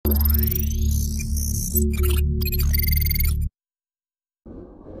All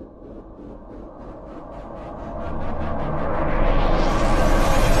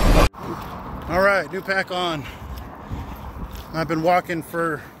right, new pack on. I've been walking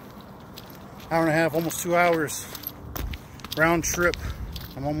for an hour and a half, almost 2 hours. Round trip.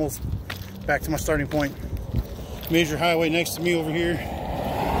 I'm almost back to my starting point. Major highway next to me over here.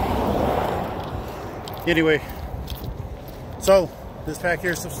 Anyway, so this pack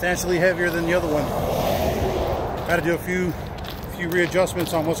here is substantially heavier than the other one. Got to do a few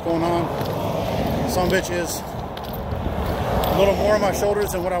readjustments on what's going on. Some bitch is a little more on my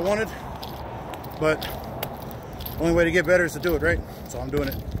shoulders than what I wanted, but the only way to get better is to do it, right? So I'm doing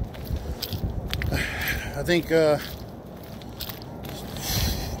it. I think I'm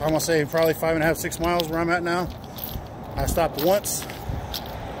gonna say probably 5.5, 6 miles where I'm at now. I stopped once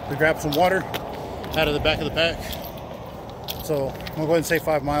to grab some water out of the back of the pack. So I'm gonna go ahead and say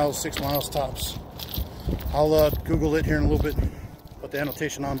 5 miles, 6 miles tops. I'll Google it here in a little bit, put the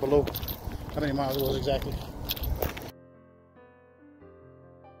annotation on below how many miles it was exactly.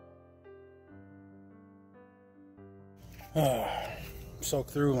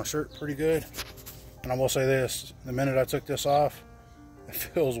 Soaked through my shirt pretty good. And I will say this, the minute I took this off, it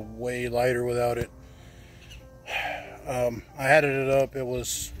feels way lighter without it. I added it up, it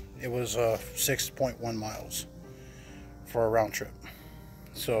was 6.1 miles for a round trip.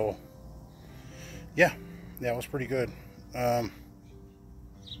 So yeah, it was pretty good. I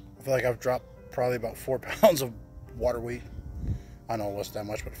feel like I've dropped probably about 4 pounds of water weight. I know it wasn't that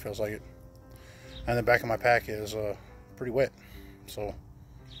much, but it feels like it. And the back of my pack is pretty wet, so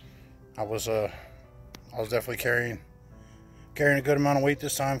I was definitely carrying a good amount of weight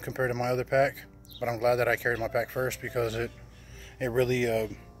this time compared to my other pack. But I'm glad that I carried my pack first, because it really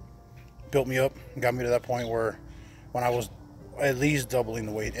built me up and got me to that point where when I was at least doubling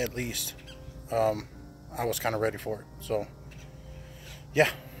the weight, at least, I was kind of ready for it. So yeah,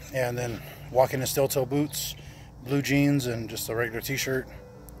 and then walking in steel toe boots, blue jeans, and just a regular t-shirt,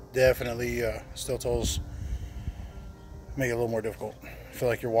 definitely steel toes make it a little more difficult. I feel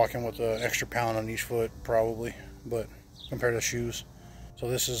like you're walking with an extra pound on each foot probably, but compared to shoes. So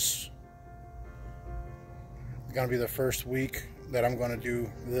this is gonna be the first week that I'm gonna do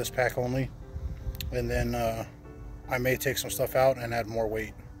this pack only, and then I may take some stuff out and add more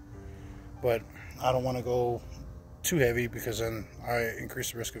weight, but I don't want to go too heavy, because then I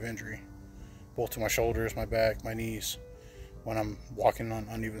increase the risk of injury, both to my shoulders, my back, my knees, when I'm walking on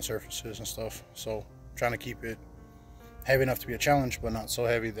uneven surfaces and stuff. So I'm trying to keep it heavy enough to be a challenge, but not so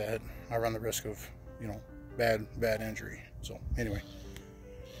heavy that I run the risk of, you know, bad injury. So anyway,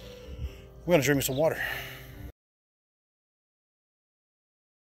 I'm gonna drink me some water.